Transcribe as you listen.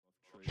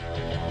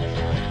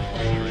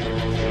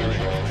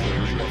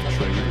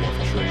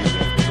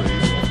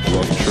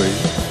Trade.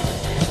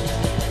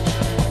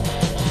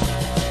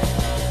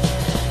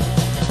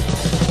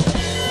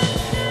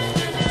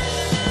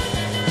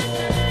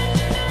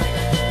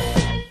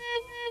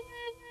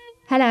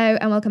 Hello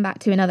and welcome back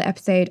to another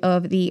episode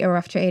of the A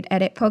Rough Trade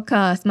Edit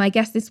podcast. My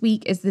guest this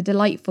week is the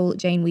delightful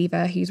Jane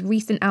Weaver, whose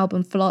recent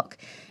album Flock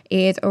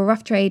is a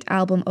Rough Trade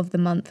album of the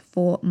month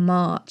for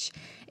March.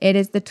 It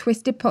is the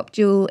twisted pop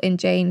jewel in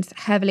Jane's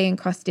heavily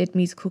encrusted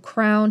musical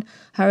crown,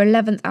 her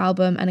 11th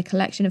album and a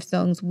collection of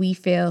songs we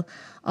feel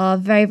are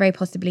very, very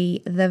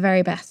possibly the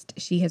very best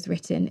she has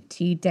written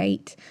to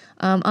date.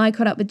 I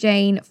caught up with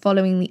Jane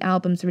following the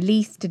album's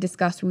release to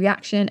discuss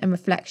reaction and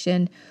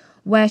reflection,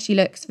 where she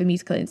looks for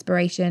musical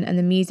inspiration and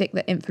the music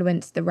that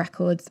influenced the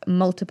record's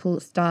multiple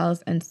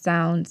styles and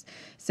sounds.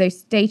 So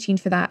stay tuned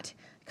for that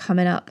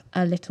coming up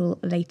a little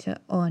later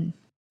on.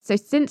 So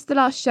since the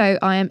last show,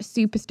 I am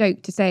super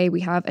stoked to say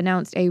we have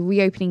announced a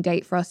reopening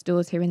date for our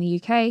stores here in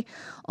the UK.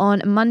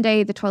 On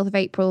Monday, the 12th of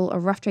April,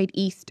 Rough Trade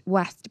East,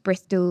 West,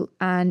 Bristol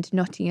and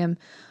Nottingham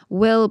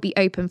will be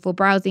open for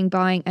browsing,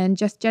 buying and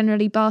just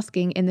generally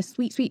basking in the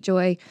sweet, sweet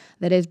joy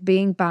that is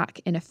being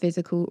back in a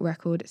physical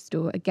record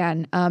store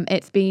again.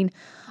 It's been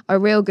a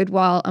real good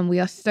while and we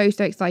are so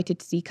excited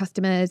to see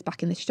customers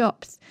back in the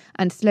shops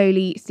and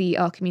slowly see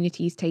our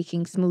communities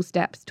taking small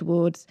steps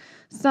towards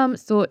some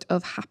sort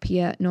of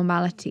happier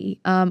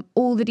normality.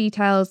 All the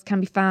details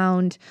can be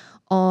found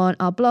on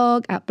our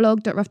blog at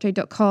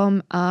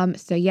blog.roughtrade.com.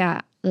 So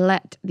yeah,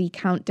 let the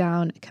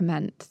countdown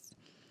commence.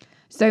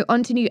 So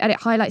on to new edit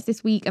highlights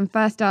this week, and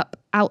first up,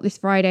 out this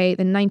Friday,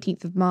 the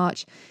 19th of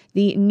March,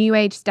 the New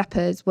Age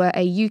Steppers were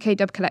a UK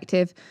dub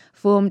collective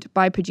formed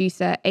by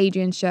producer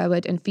Adrian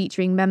Sherwood and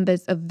featuring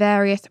members of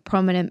various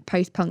prominent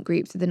post-punk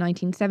groups of the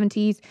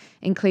 1970s,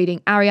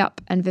 including Ari Up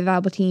and Viv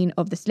Albertine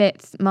of The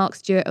Slits, Mark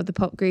Stewart of the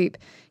pop group,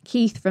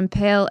 Keith from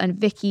Pill and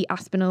Vicky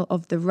Aspinall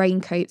of The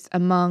Raincoats,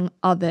 among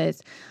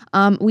others.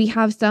 We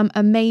have some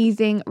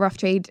amazing Rough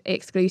Trade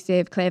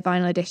exclusive clear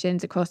vinyl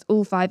editions across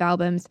all 5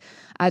 albums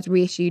as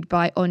reissued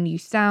by On New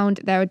Sound.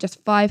 There are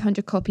just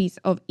 500 copies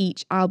of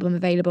each album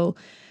available,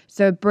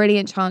 so a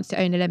brilliant chance to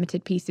own a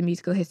limited piece of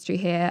musical history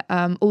here.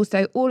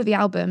 Also, all of the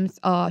albums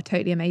are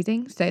totally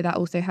amazing, so that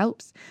also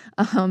helps.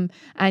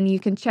 And you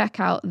can check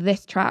out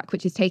this track,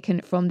 which is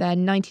taken from their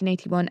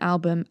 1981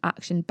 album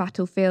Action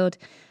Battlefield.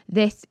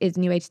 This is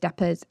New Age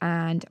Steppers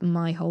and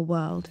My Whole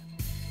World.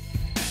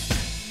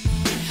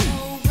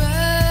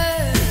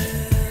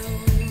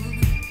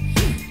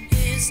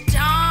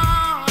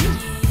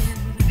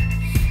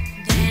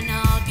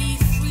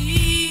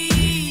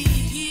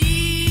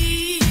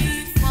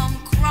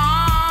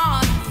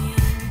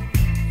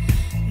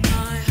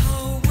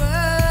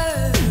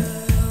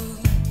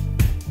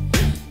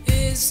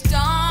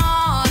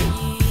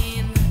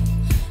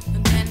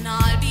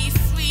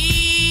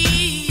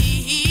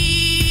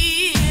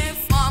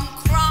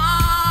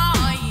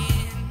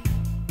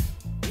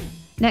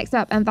 Next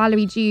up, and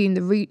Valerie June,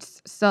 the roots,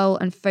 soul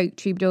and folk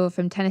troubadour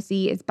from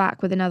Tennessee, is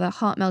back with another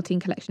heart-melting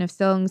collection of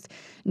songs.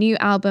 New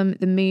album,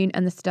 The Moon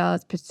and the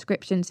Stars,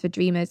 Prescriptions for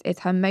Dreamers, is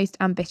her most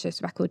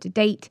ambitious record to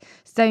date,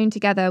 sewn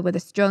together with a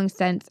strong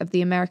sense of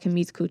the American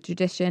musical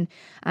tradition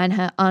and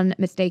her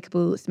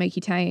unmistakable smoky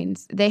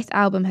tones. This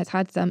album has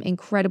had some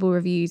incredible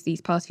reviews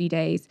these past few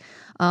days.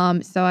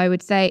 So I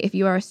would say if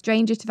you are a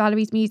stranger to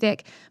Valerie's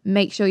music,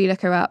 make sure you look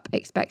her up.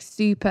 Expect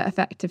super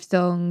effective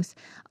songs,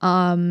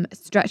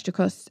 stretched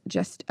across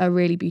just a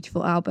really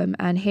beautiful album.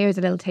 And here's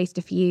a little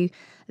taster for you.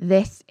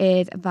 This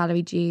is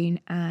Valerie June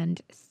and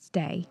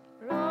Stay.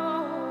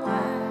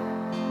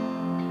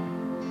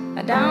 I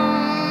don't know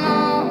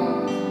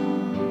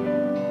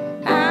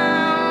how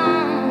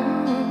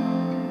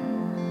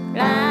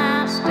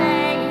last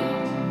day.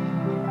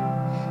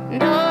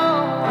 No,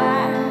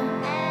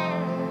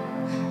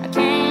 I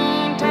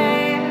can't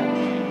tell you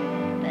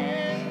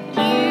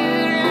lie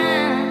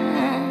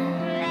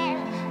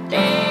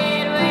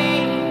that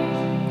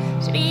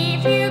way. So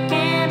if you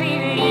can't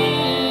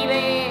believe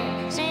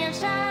it,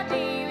 since I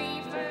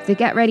did first. So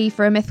get ready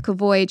for a mythical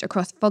voyage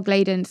across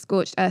fog-laden,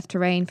 scorched earth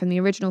terrain from the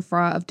original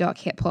fire of dark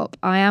hip-hop.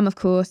 I am, of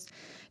course,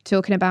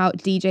 talking about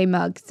DJ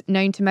Muggs,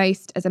 known to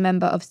most as a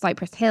member of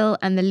Cypress Hill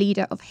and the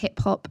leader of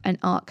hip-hop and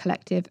art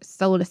collective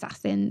Soul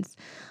Assassins.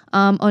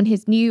 On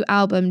his new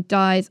album,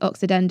 Dies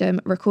Oxydendum,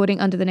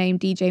 recording under the name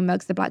DJ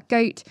Muggs the Black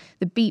Goat,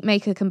 the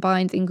beatmaker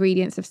combines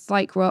ingredients of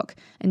psych rock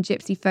and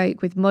gypsy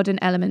folk with modern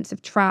elements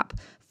of trap,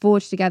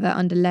 forged together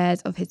under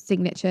layers of his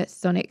signature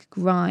sonic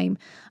grime.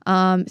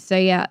 So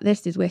yeah,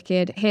 this is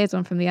wicked. Here's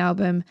one from the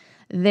album.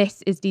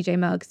 This is DJ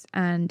Muggs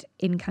and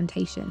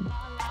Incantation.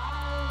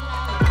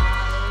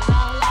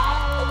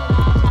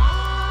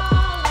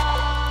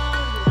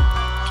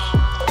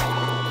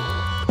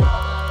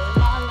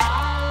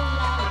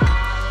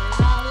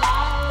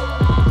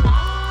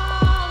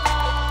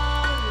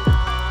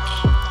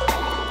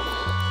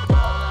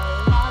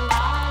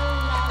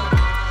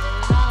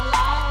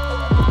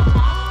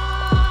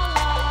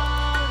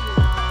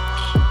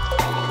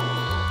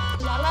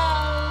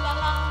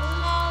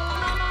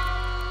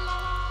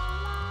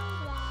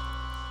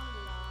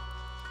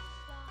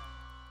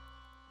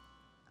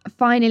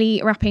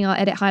 finally, wrapping our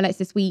edit highlights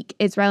this week,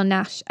 Israel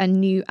Nash and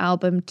new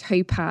album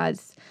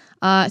Topaz.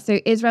 So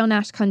Israel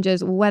Nash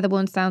conjures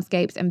weatherworn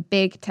soundscapes and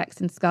big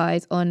Texan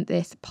skies on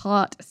this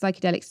part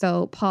psychedelic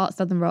soul, part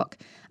southern rock,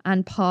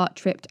 and part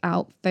tripped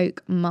out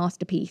folk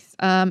masterpiece.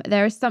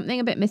 There is something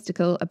a bit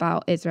mystical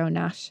about Israel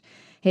Nash.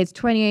 His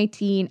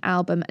 2018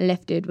 album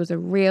Lifted was a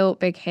real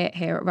big hit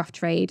here at Rough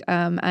Trade.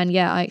 And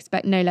yeah, I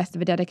expect no less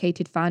of a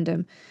dedicated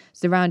fandom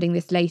surrounding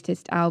this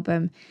latest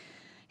album.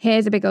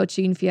 Here's a big old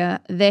tune for you.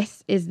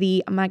 This is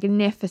the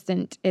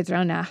magnificent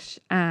Israel Nash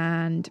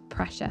and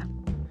Pressure.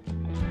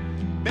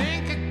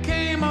 Banker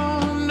came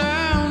on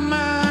down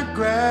my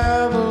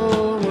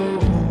gravel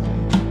road.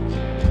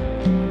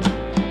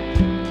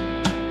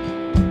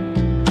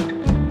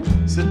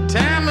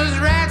 September's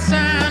rat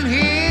sign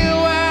here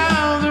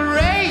while the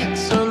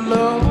rates are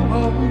low.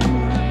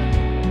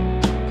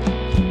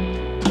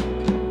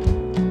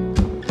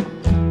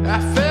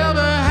 I fell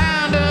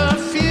behind a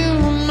few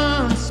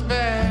months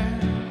back.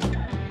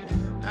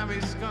 Now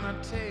he's gonna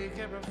take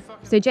every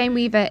fucking. So Jane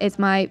Weaver is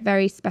my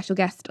very special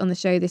guest on the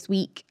show this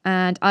week,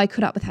 and I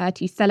caught up with her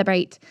to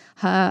celebrate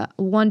her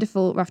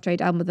wonderful Rough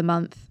Trade album of the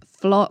month,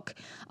 Flock.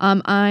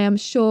 I am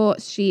sure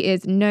she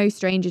is no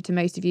stranger to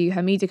most of you.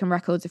 Her music and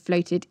records have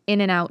floated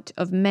in and out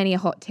of many a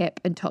hot tip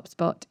and top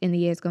spot in the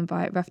years gone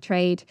by at Rough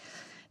Trade.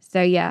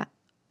 So yeah,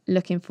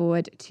 looking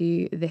forward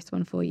to this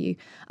one for you.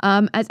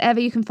 As ever,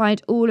 you can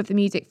find all of the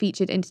music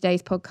featured in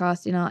today's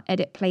podcast in our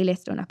edit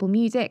playlist on Apple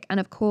Music and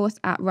of course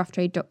at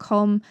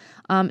roughtrade.com.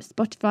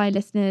 Spotify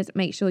listeners,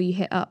 make sure you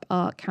hit up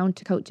our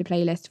counterculture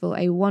playlist for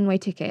a one-way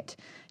ticket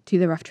to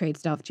the Rough Trade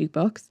Staff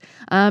Jukebox.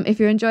 If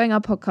you're enjoying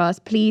our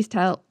podcast, please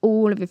tell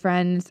all of your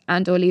friends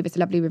and or leave us a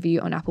lovely review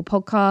on Apple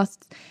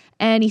Podcasts.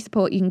 Any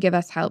support you can give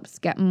us helps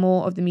get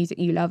more of the music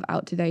you love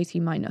out to those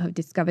who might not have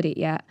discovered it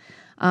yet.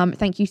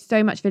 Thank you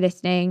so much for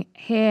listening.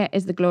 Here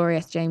is the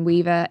glorious Jane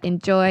Weaver.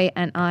 Enjoy,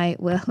 and I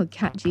will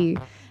catch you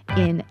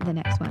in the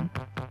next one.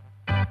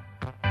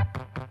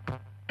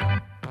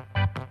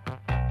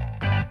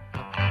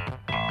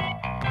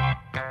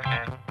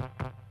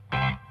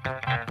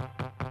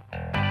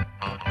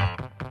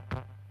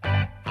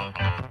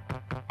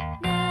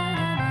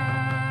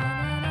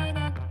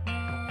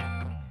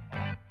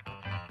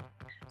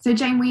 So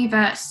Jane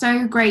Weaver,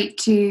 so great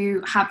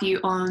to have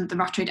you on the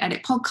Rough Trade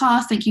Edit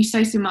podcast. Thank you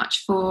so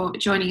much for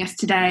joining us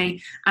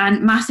today,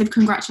 and massive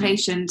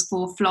congratulations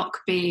for Flock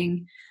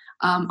being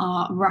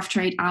our Rough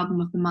Trade album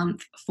of the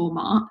month for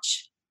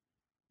March.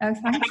 Oh,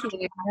 thank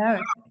you.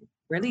 No,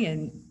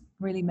 brilliant.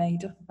 Really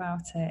made up about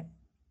it.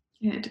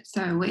 Good,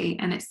 so are we,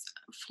 and it's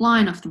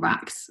flying off the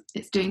racks.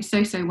 It's doing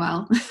so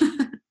well.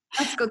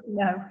 That's good to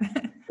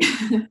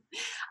know.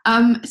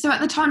 So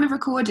at the time of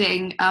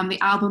recording, the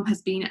album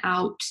has been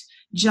out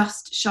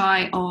just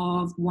shy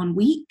of 1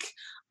 week.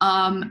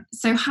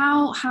 So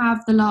how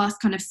have the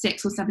last kind of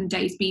 6 or 7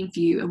 days been for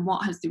you, and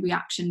what has the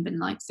reaction been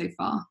like so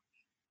far?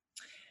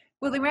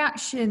 Well, the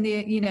reaction,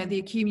 the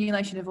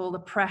accumulation of all the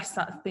press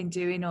that I've been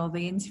doing, all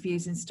the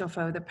interviews and stuff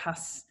over the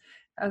past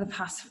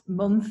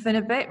month and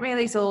a bit,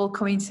 really, it's all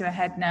coming to a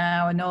head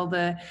now, and all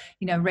the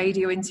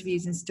radio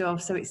interviews and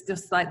stuff. So it's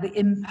just like the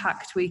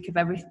impact week of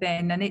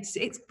everything, and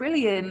it's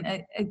brilliant.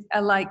 I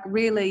like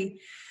really.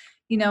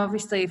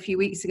 Obviously a few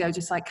weeks ago,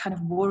 just like kind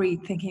of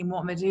worried, thinking, what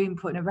am I doing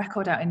putting a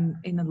record out in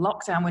the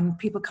lockdown when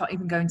people can't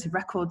even go into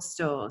record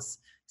stores,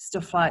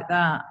 stuff like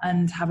that,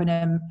 and having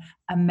a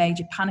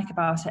major panic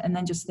about it. And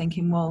then just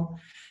thinking, well,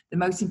 the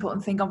most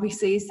important thing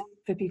obviously is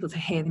for people to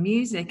hear the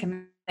music,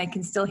 and they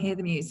can still hear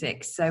the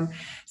music. So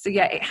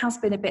yeah, it has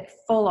been a bit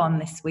full on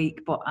this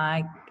week, but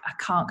I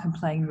can't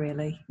complain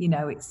really.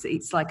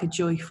 It's like a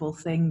joyful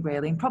thing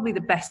really, and probably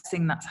the best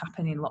thing that's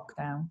happened in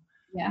lockdown.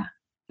 Yeah,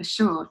 for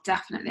sure,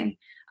 definitely.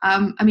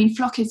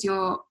 Flock is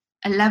your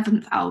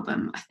 11th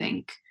album, I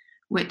think,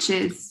 which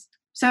is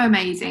so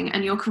amazing.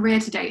 And your career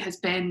to date has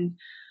been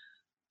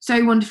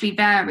so wonderfully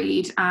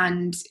varied,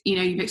 and,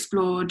 you've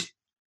explored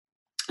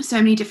so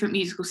many different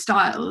musical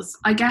styles.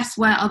 I guess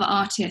where other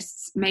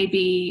artists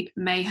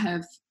may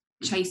have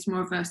chased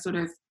more of a sort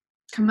of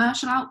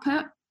commercial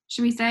output,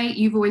 should we say,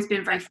 you've always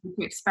been very free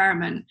to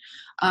experiment.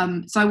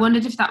 So I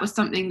wondered if that was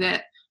something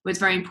that was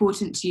very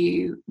important to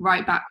you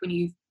right back when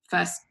you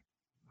first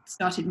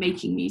started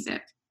making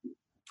music.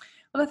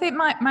 Well, I think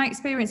my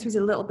experience was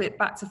a little bit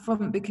back to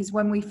front, because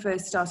when we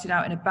first started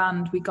out in a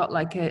band, we got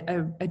like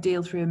a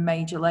deal through a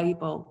major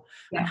label,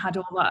 and had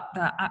all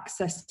that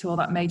access to all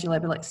that major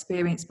label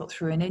experience, but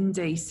through an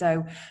indie.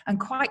 So, and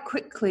quite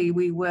quickly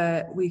we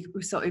were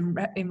sort of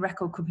in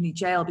record company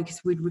jail,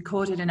 because we'd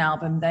recorded an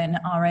album, then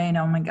our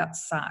A&R got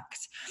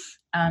sacked.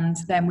 And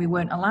then we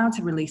weren't allowed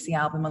to release the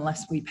album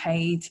unless we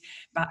paid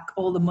back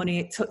all the money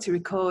it took to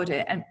record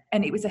it.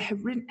 And it was a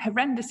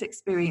horrendous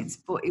experience,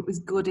 but it was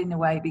good in a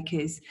way,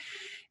 because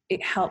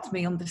it helped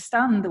me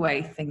understand the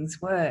way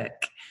things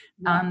work.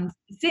 And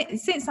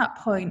since that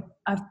point,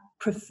 I've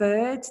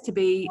preferred to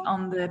be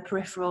on the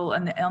peripheral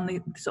and on the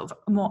sort of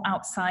more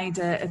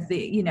outsider of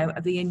the,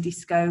 of the indie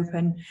scope.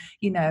 And,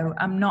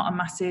 I'm not a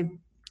massive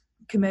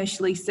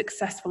commercially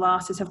successful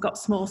artist. I've got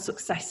small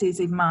successes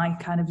in my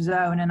kind of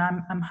zone, and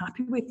I'm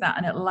happy with that,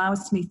 and it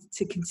allows me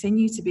to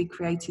continue to be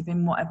creative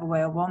in whatever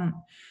way I want,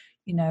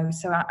 you know.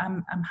 So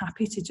I'm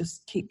happy to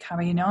just keep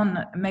carrying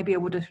on. Maybe I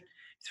would have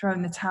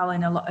thrown the towel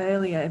in a lot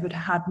earlier if I'd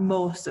had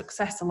more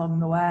success along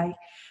the way.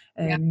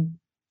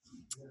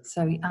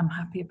 So I'm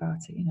happy about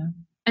it, you know.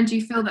 And do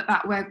you feel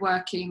that way of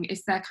working,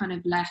 is there kind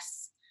of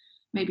less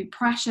maybe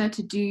pressure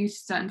to do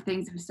certain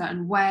things in a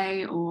certain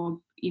way, or,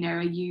 you know,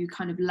 are you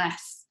kind of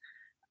less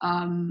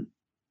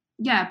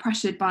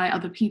pressured by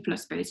other people, I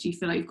suppose? Do you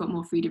feel like you've got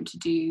more freedom to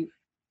do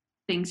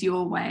things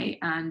your way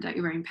and at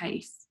your own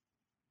pace?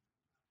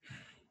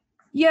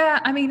 Yeah,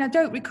 I mean, I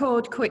don't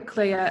record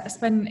quickly. I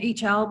spend,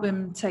 each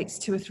album takes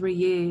 2 or 3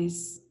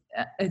 years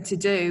to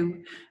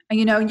do. And,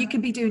 you know, you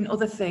can be doing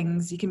other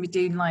things. You can be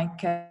doing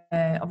like,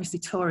 obviously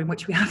touring,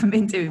 which we haven't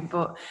been doing.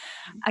 But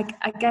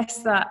I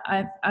guess that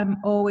I'm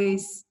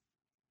always,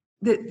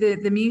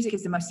 the music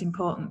is the most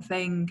important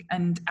thing,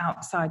 and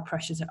outside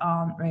pressures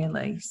aren't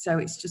really. So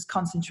it's just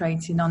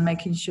concentrating on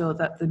making sure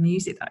that the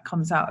music that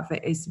comes out of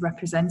it is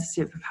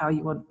representative of how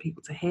you want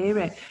people to hear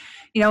it.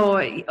 You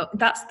know,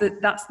 that's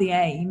the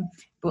aim.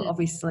 But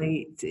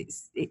obviously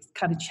it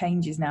kind of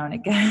changes now and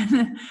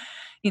again.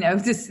 You know,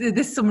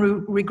 there's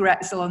some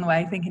regrets along the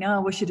way, thinking,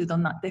 oh, we should have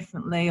done that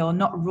differently, or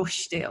not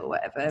rushed it or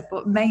whatever.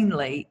 But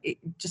mainly,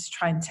 just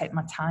try and take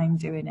my time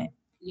doing it.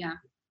 Yeah.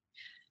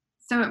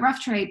 So at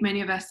Rough Trade, many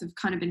of us have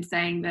kind of been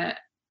saying that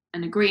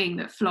and agreeing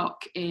that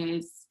Flock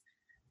is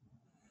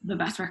the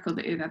best record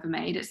that you've ever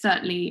made. It's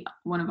certainly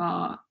one of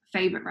our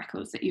favourite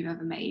records that you've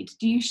ever made.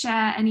 Do you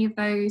share any of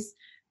those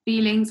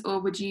feelings, or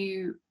would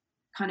you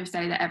kind of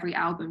say that every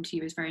album to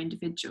you is very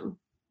individual?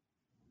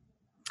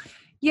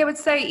 Yeah, I would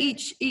say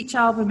each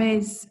album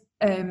is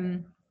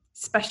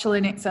special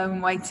in its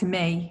own way to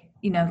me,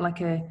 you know, like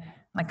a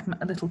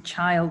little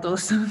child or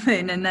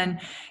something, and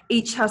then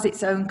each has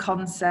its own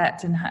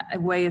concept and a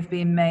way of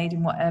being made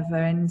and whatever,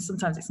 and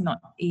sometimes it's not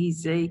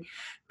easy.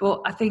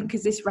 But I think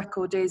because this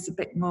record is a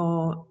bit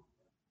more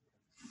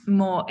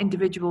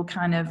individual,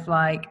 kind of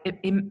like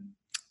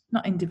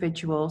not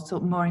individual,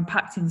 sort of more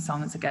impacting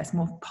songs, I guess,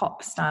 more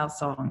pop style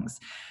songs.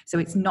 So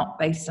it's not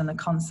based on a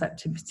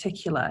concept in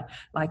particular,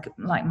 like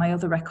my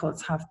other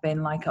records have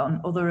been, like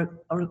on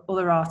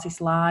other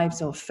artists'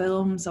 lives or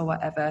films or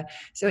whatever.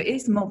 So it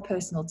is more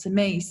personal to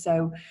me.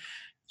 So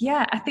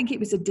yeah, I think it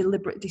was a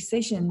deliberate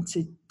decision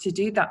to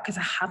do that, because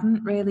I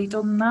hadn't really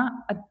done that.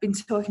 I'd been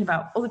talking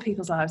about other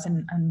people's lives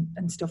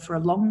and stuff for a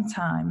long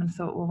time, and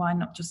thought, well, why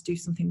not just do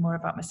something more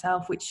about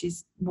myself, which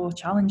is more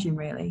challenging,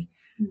 really.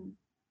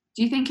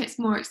 Do you think it's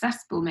more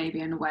accessible, maybe,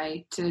 in a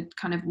way, to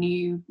kind of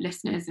new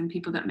listeners and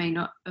people that may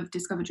not have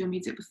discovered your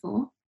music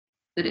before,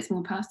 that it's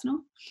more personal?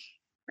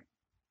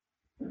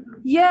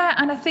 Yeah,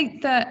 and I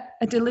think that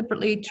I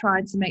deliberately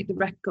tried to make the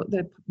record,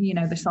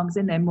 the songs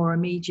in there more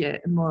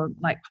immediate and more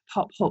like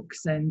pop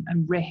hooks and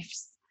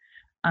riffs,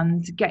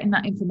 and getting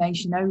that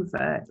information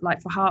over.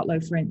 Like for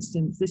Heartlow, for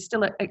instance, there's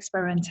still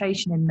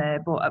experimentation in there,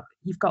 but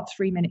you've got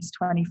 3 minutes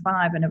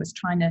 25, and I was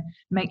trying to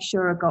make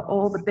sure I got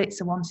all the bits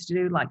I wanted to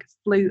do, like a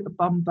flute, a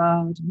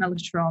bombard,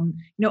 mellotron,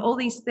 you know, all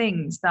these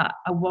things that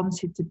I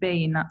wanted to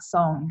be in that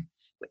song,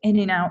 in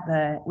and out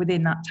there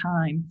within that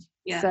time.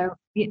 Yeah. So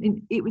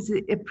it was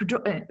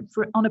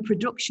on a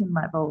production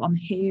level, on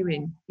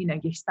hearing, you know,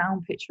 your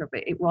sound picture of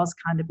it, it was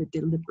kind of a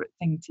deliberate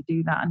thing to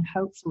do that, and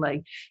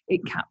hopefully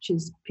it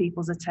captures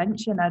people's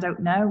attention. I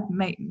don't know,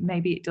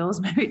 maybe it does,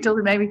 maybe it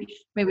doesn't, maybe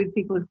the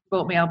people who've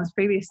bought me albums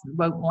previously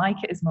won't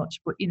like it as much,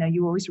 but you know,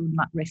 you always run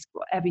that risk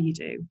whatever you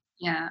do.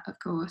 Yeah, of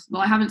course.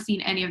 Well, I haven't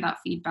seen any of that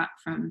feedback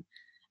from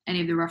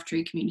any of the Rough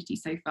Trade community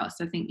so far,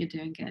 so I think you're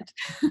doing good.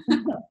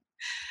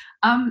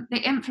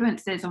 The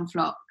influences on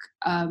Flock,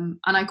 and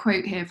I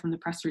quote here from the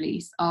press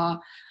release, are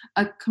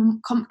a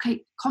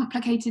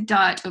complicated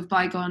diet of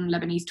bygone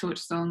Lebanese torch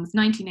songs,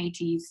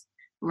 1980s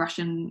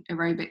Russian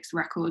aerobics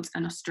records,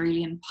 and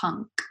Australian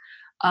punk.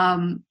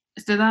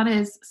 So that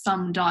is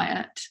some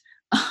diet.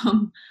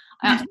 I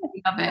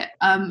absolutely love it.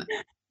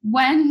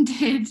 When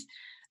did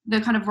the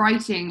kind of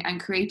writing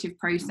and creative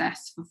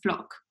process for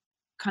Flock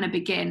kind of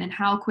begin, and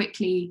how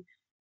quickly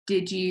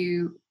did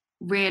you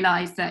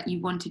realise that you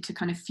wanted to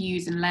kind of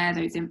fuse and layer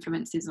those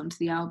influences onto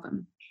the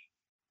album?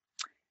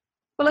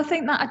 Well, I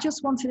think that I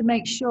just wanted to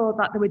make sure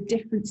that there were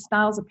different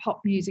styles of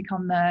pop music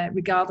on there,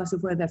 regardless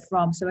of where they're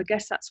from. So I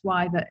guess that's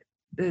why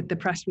the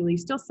press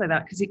release does say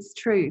that, because it's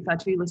truth. I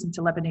do listen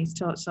to Lebanese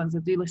torch songs.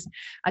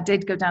 I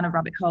did go down a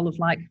rabbit hole of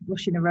like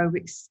Russian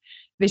aerobics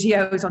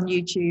videos on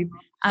YouTube,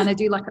 and I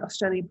do like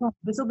Australian pop.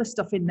 There's other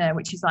stuff in there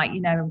which is like,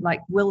 you know, like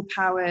Will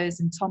Powers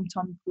and Tom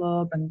Tom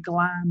Club and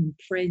Glam and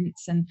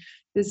Prince, and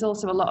there's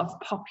also a lot of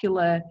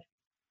popular,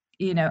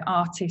 you know,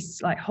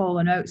 artists like Hall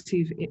and Oates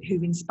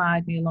who've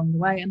inspired me along the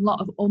way, and a lot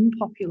of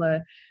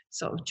unpopular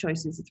sort of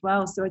choices as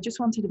well. So I just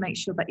wanted to make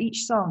sure that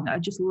each song, I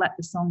just let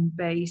the song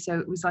be. So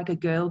it was like a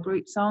girl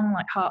group song,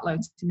 like Heartlow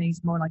to me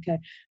is more like a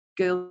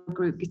girl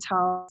group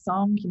guitar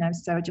song, you know,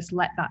 so I just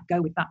let that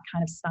go with that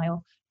kind of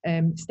style.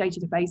 Stage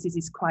of the Faces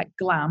is quite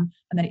glam,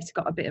 and then it's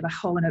got a bit of a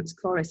Hall and Oates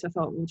chorus. So I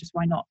thought, well, just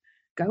why not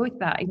go with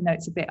that, even though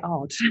it's a bit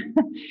odd.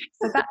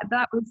 So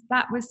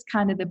that was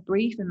kind of the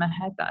brief in my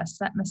head that I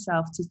set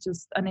myself to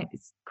just, and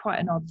it's quite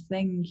an odd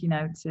thing, you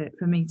know,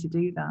 for me to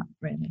do that,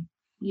 really.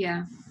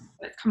 Yeah,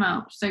 it's come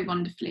out so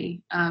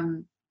wonderfully,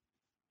 and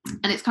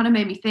it's kind of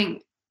made me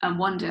think and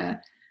wonder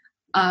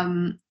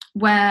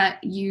where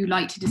you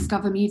like to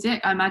discover music.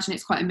 I imagine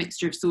it's quite a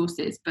mixture of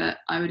sources, but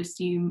I would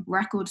assume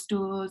record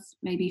stores,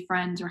 maybe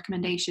friends,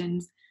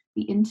 recommendations,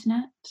 the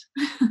internet.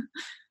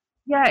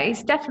 Yeah,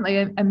 it's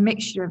definitely a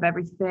mixture of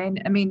everything.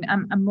 I mean,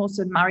 I'm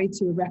also married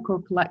to a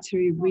record collector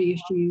who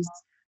reissues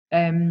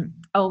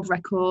old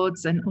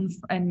records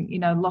and you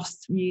know,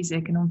 lost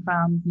music and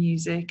unfound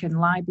music and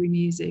library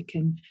music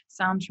and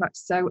soundtracks.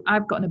 So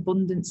I've got an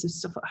abundance of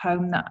stuff at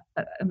home that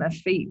at my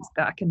feet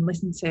that I can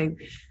listen to.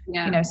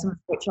 Yeah. You know, some of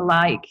which I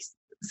like,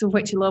 some of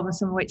which I love, and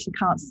some of which I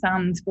can't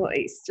stand. But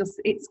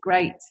it's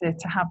great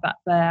to have that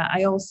there.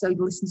 I also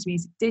listen to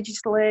music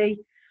digitally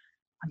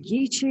on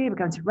YouTube. I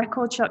go to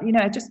record shop. You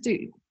know, I just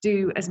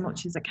do as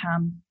much as I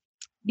can.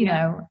 You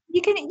know,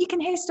 you can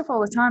hear stuff all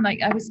the time.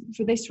 Like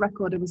for this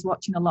record, I was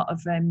watching a lot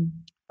of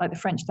like the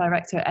French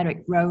director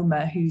Eric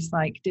Romer, who's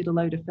like did a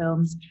load of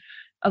films,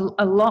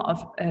 a lot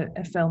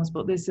of films.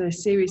 But there's a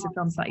series of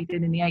films that he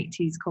did in the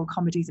 80s called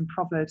Comedies and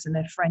Proverbs, and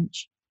they're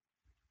French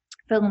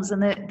films,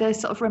 and they're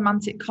sort of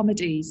romantic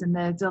comedies, and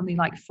there's only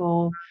like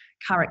 4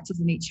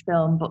 characters in each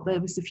film, but there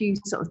was a few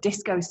sort of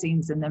disco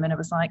scenes in them, and I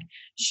was like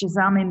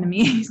Shazamming the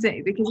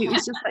music because it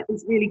was just like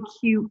this really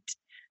cute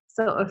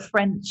sort of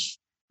French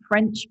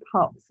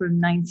pop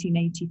from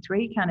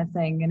 1983 kind of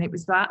thing, and it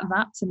was that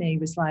to me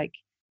was like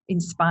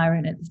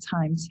inspiring at the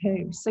time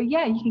too. So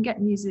yeah, you can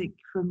get music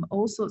from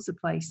all sorts of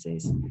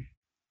places.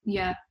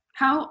 Yeah.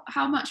 How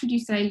much would you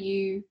say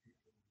you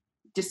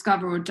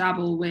discover or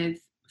dabble with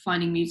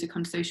finding music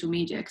on social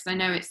media? Because I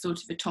know it's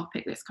sort of a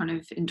topic that's kind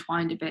of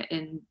entwined a bit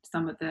in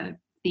some of the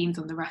themes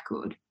on the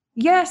record.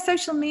 Yeah,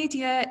 social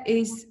media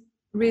is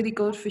really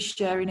good for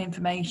sharing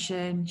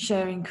information,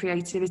 sharing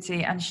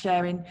creativity, and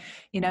sharing,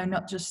 you know,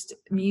 not just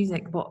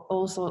music but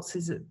all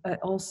sources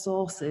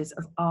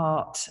of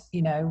art,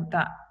 you know,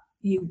 that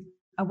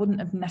I wouldn't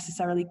have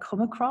necessarily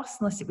come across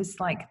unless it was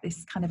like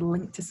this kind of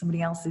link to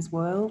somebody else's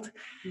world,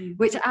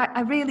 which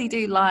I really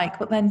do like.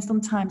 But then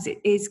sometimes it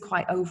is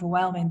quite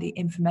overwhelming, the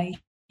information.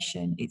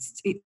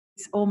 It's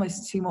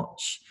almost too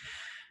much.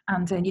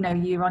 And you know,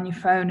 you're on your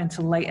phone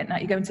until late at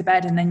night. You're going to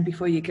bed, and then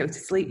before you go to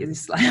sleep, you're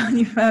just like on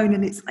your phone,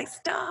 and it's like,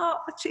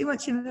 stop! Too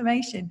much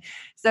information.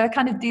 So I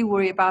kind of do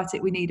worry about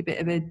it. We need a bit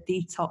of a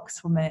detox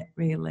from it,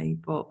 really.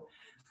 But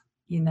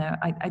you know,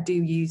 I do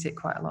use it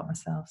quite a lot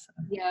myself. So.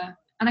 Yeah,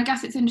 and I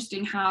guess it's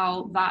interesting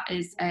how that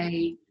is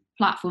a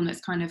platform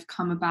that's kind of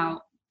come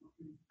about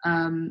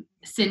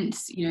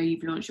since, you know,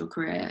 you've launched your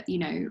career. You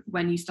know,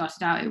 when you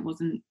started out, it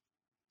wasn't,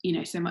 you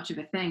know, so much of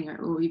a thing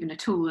or even a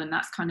tool, and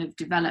that's kind of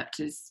developed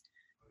as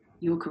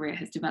your career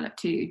has developed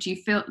too. Do you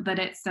feel that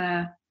it's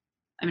I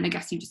mean, I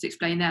guess you just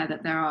explained there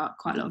that there are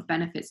quite a lot of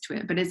benefits to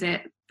it, but is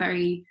it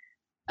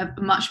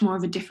much more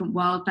of a different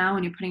world now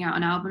when you're putting out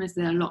an album? Is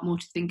there a lot more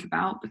to think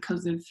about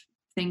because of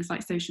things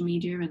like social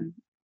media and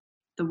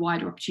the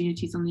wider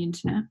opportunities on the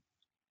internet?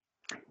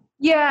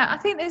 Yeah, I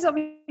think there's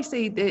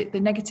obviously the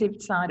negative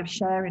side of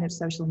sharing of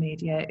social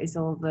media is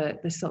all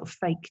the sort of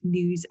fake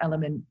news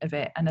element of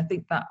it. And I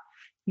think that,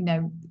 you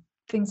know,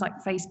 things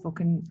like Facebook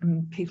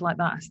and people like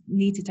that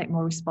need to take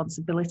more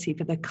responsibility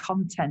for their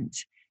content.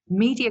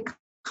 Media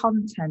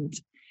content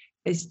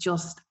is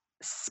just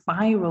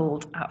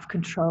spiraled out of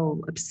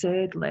control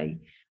absurdly,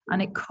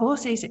 and it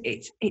causes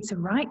it's a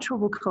right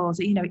trouble cause.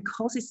 You know, it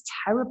causes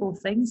terrible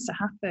things to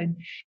happen.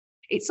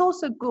 It's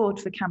also good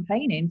for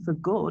campaigning for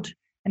good,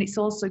 and it's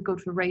also good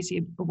for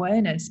raising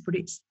awareness, but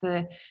it's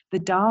the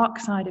dark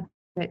side of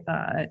it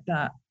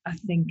that I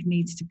think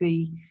needs to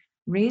be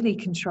really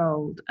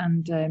controlled.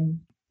 And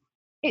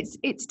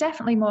it's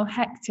definitely more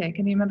hectic.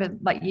 I mean, remember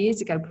like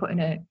years ago putting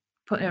a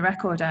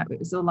record out, it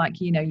was all like,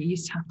 you know, you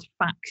used to have to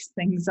fax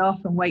things off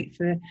and wait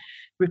for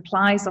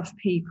replies off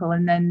people,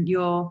 and then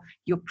your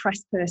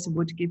press person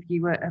would give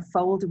you a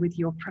folder with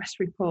your press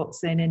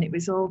reports in, and it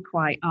was all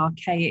quite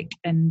archaic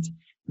and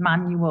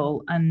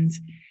manual, and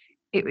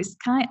it was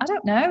I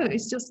don't know,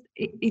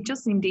 it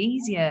just seemed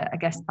easier, I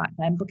guess, back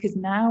then, because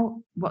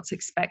now what's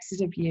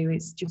expected of you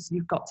is just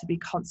you've got to be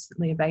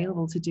constantly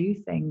available to do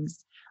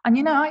things. And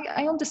you know,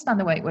 I understand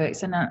the way it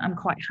works, and I'm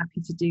quite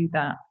happy to do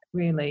that,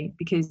 really,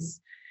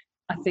 because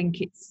I think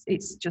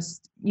it's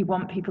just, you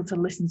want people to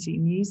listen to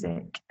your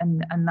music,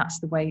 and that's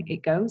the way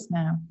it goes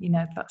now. You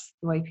know, that's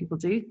the way people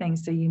do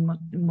things, so you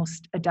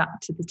must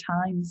adapt to the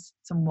times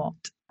somewhat.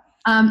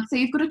 So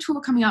you've got a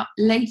tour coming up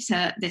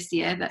later this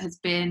year that has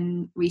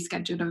been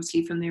rescheduled,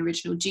 obviously, from the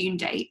original June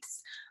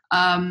dates.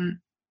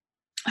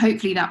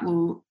 Hopefully that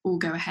will all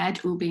go ahead,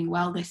 all being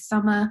well, this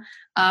summer.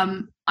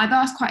 I've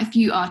asked quite a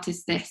few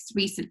artists this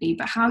recently,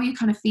 but how are you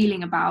kind of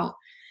feeling about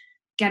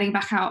getting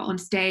back out on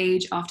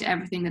stage after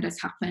everything that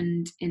has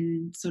happened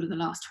in sort of the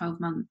last 12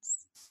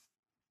 months?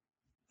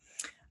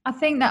 I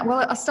think that,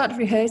 well, I started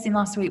rehearsing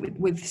last week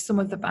with some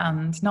of the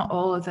band, not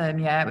all of them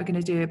yet. We're going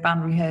to do a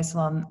band rehearsal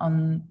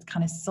on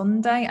kind of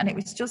Sunday, and it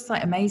was just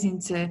like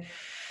amazing to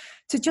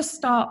just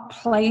start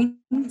playing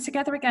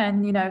together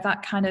again, you know,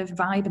 that kind of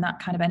vibe and that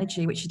kind of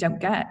energy, which you don't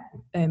get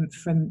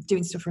from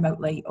doing stuff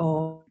remotely,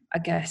 or I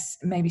guess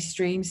maybe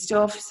stream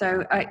stuff.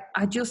 So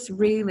I just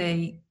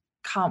really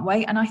can't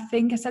wait. And I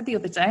think I said the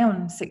other day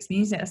on Six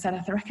Music, I said,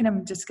 I reckon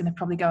I'm just going to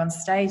probably go on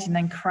stage and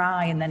then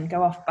cry and then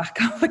go back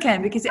off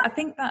again, because I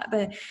think that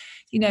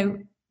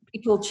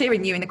people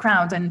cheering you in the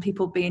crowd and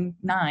people being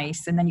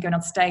nice, and then you're going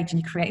on stage and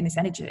you're creating this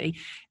energy,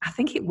 I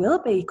think it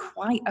will be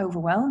quite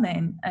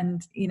overwhelming.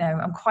 And, you know,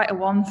 I'm quite a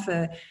one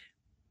for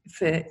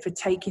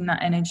taking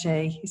that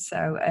energy.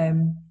 So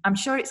I'm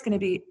sure it's going to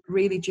be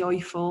really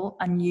joyful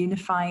and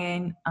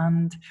unifying,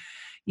 and,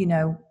 you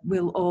know,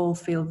 we'll all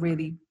feel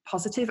really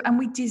positive, and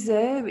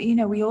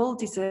we all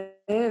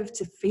deserve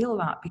to feel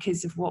that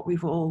because of what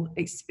we've all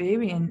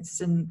experienced.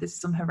 And there's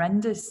some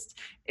horrendous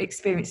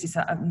experiences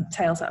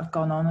tales that have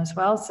gone on as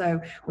well, so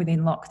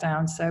within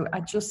lockdown. So I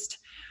just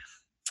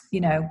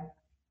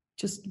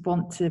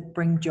want to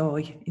bring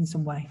joy in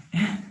some way.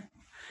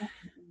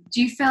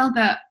 Do you feel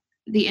that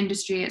the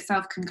industry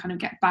itself can kind of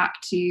get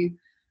back to,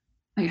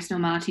 I guess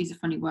normality is a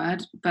funny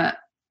word, but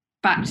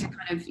back to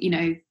kind of, you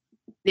know,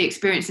 the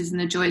experiences and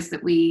the joys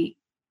that we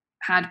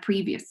had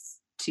previous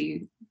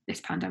to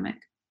this pandemic?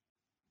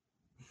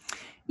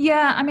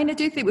 Yeah, I mean, I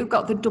do think we've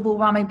got the double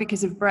whammy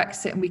because of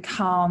Brexit,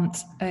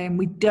 and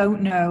we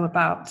don't know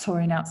about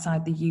touring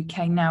outside the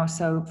UK now.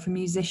 So for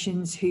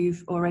musicians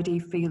who've already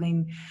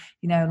feeling,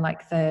 you know,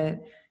 like they're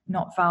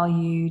not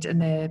valued and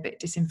they're a bit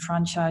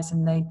disenfranchised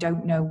and they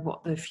don't know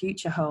what the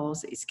future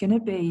holds, it's going to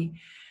be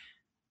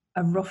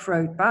a rough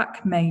road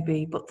back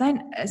maybe. But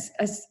then as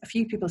a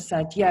few people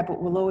said, yeah,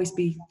 but we'll always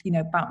be, you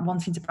know,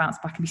 wanting to bounce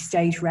back and be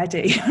stage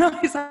ready.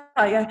 It's like,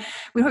 yeah,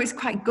 we're always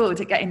quite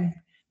good at getting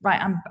right,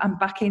 I'm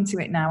back into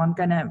it now, I'm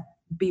gonna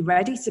be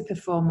ready to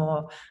perform,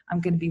 or I'm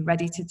gonna be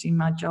ready to do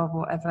my job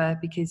or whatever,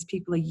 because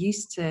people are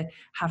used to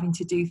having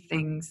to do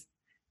things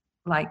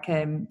like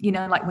you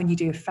know, like when you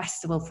do a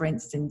festival, for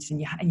instance,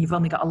 and you've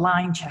only got a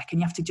line check and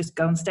you have to just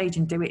go on stage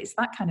and do it. It's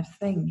that kind of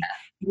thing.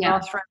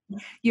 Yeah.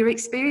 You're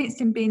experienced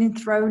in being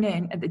thrown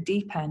in at the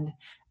deep end,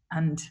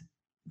 and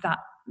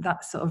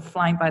that sort of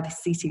flying by the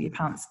seat of your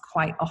pants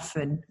quite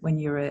often when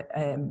you're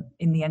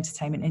in the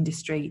entertainment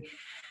industry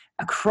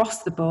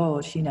across the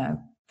board, you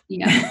know.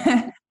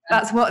 Yeah.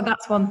 That's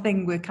one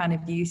thing we're kind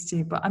of used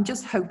to. But I'm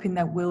just hoping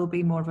there will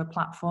be more of a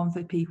platform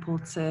for people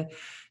to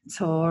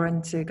tour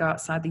and to go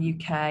outside the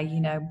UK, you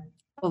know,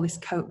 all this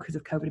because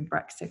of COVID and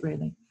Brexit,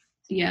 really.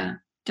 Yeah,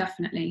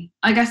 definitely.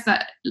 I guess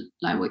that,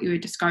 like what you were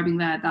describing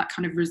there, that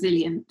kind of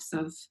resilience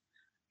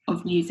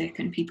of music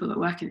and people that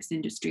work in this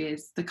industry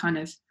is the kind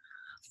of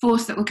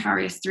force that will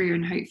carry us through.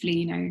 And hopefully,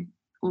 you know,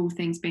 all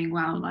things being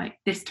well, like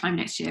this time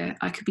next year,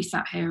 I could be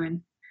sat here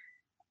and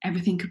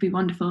everything could be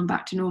wonderful and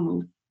back to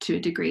normal to a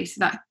degree.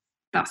 So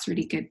that's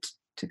really good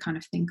to kind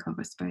of think of,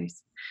 I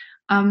suppose.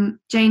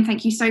 Jane,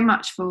 thank you so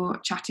much for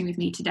chatting with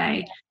me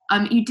today.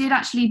 You did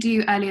actually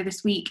do earlier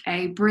this week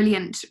a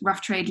brilliant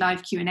Rough Trade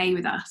live Q&A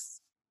with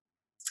us,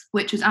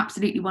 which was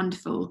absolutely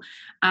wonderful.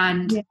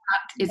 And that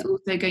is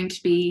also going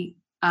to be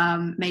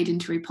made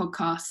into a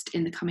podcast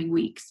in the coming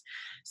weeks.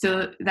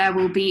 So there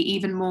will be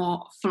even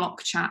more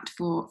Flock chat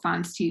for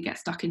fans to get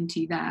stuck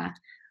into there.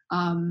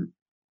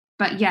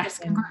 But yes,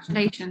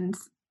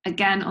 congratulations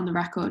again on the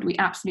record. We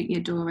absolutely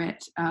adore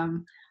it.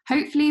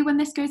 Hopefully when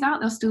this goes out,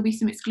 there'll still be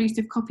some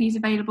exclusive copies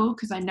available,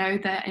 because I know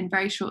they're in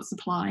very short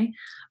supply.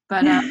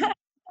 But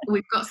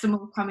we've got some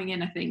more coming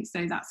in, I think,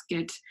 so that's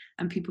good,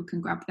 and people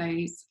can grab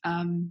those.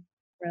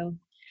 Real.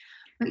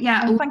 But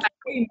yeah, thank you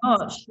very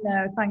much.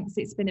 No, thanks.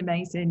 It's been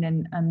amazing,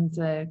 and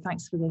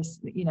thanks for this.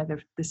 You know,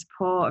 the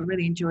support. I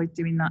really enjoyed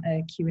doing that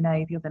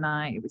Q&A the other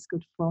night. It was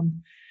good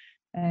fun.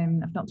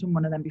 I've not done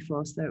one of them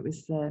before, so it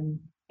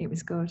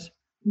was good.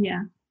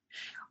 Yeah.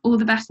 All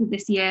the best with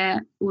this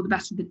year. All the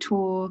best with the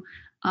tour.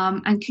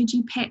 And could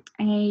you pick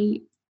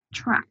a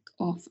track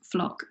off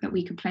Flock that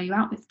we could play you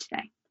out with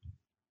today?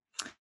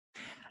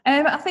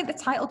 I think the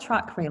title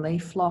track, really,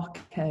 Flock,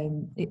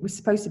 it was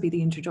supposed to be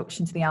the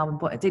introduction to the album,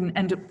 but it didn't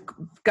end up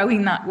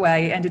going that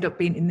way. It ended up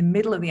being in the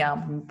middle of the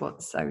album.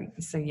 But so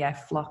yeah,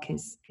 Flock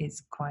is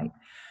quite,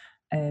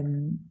 I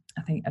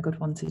think, a good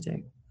one to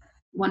do.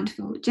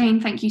 Wonderful. Jane,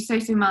 thank you so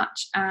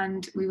much,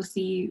 and we will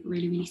see you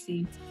really, really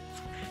soon.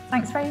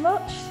 Thanks very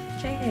much.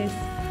 Cheers.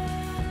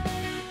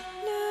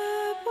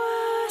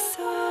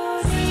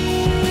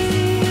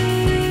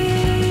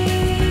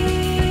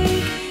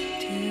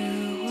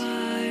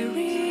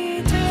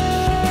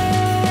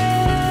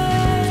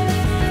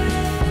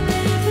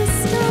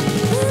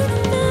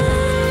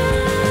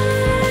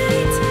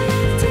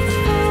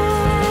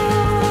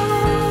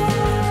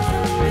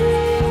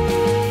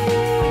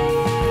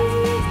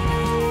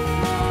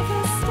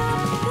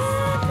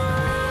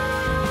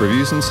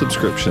 Reviews and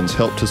subscriptions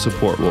help to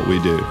support what we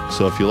do,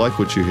 so if you like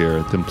what you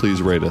hear, then please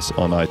rate us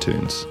on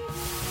iTunes.